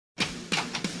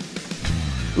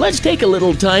Let's take a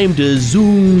little time to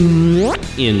zoom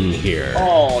in here.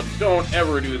 Oh, don't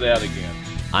ever do that again.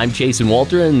 I'm Jason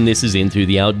Walter, and this is In Through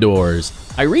the Outdoors.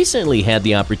 I recently had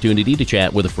the opportunity to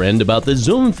chat with a friend about the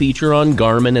zoom feature on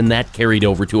Garmin, and that carried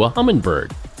over to a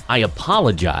Humminbird. I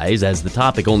apologize, as the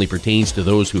topic only pertains to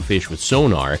those who fish with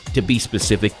sonar, to be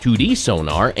specific 2D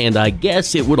sonar, and I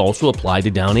guess it would also apply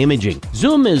to down imaging.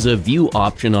 Zoom is a view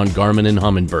option on Garmin and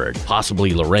Humminbird,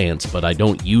 possibly Lowrance, but I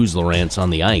don't use Lowrance on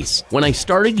the ice. When I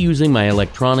started using my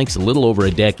electronics a little over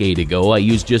a decade ago, I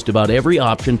used just about every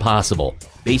option possible.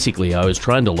 Basically, I was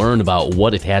trying to learn about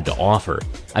what it had to offer.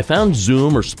 I found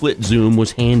zoom or split zoom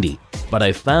was handy, but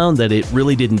I found that it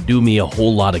really didn't do me a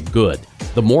whole lot of good.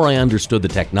 The more I understood the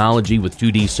technology with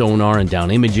 2D sonar and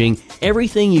down imaging,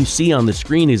 everything you see on the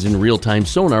screen is in real-time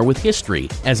sonar with history.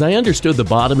 As I understood the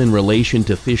bottom in relation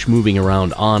to fish moving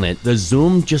around on it, the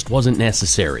zoom just wasn't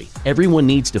necessary. Everyone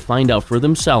needs to find out for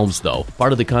themselves, though.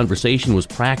 Part of the conversation was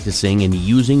practicing and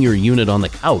using your unit on the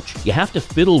couch. You have to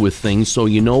fiddle with things so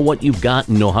you know what you've got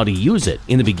and know how to use it.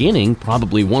 In the beginning,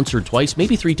 probably once or twice,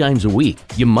 maybe 3 times a week.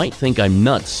 You might think I'm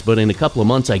nuts, but in a couple of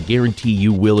months I guarantee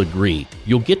you will agree.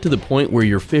 You'll get to the point where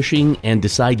you're fishing and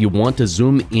decide you want to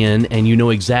zoom in and you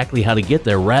know exactly how to get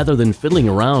there rather than fiddling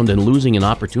around and losing an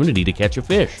opportunity to catch a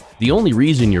fish. The only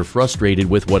reason you're frustrated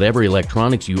with whatever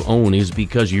electronics you own is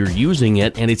because you're using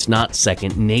it and it's not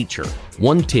second nature.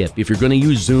 One tip, if you're going to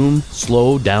use zoom,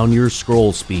 slow down your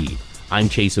scroll speed. I'm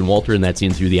Jason Walter, and that's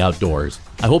In Through the Outdoors.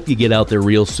 I hope you get out there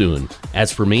real soon.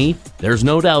 As for me, there's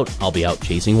no doubt I'll be out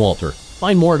chasing Walter.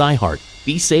 Find more at iHeart.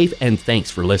 Be safe, and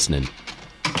thanks for listening.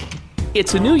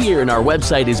 It's a new year, and our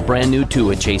website is brand new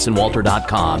too at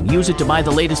jasonwalter.com. Use it to buy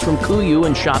the latest from Kuiu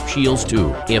and Shop Shields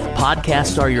too. If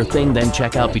podcasts are your thing, then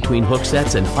check out Between Hook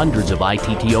Sets and hundreds of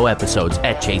ITTO episodes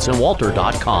at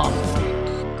jasonwalter.com.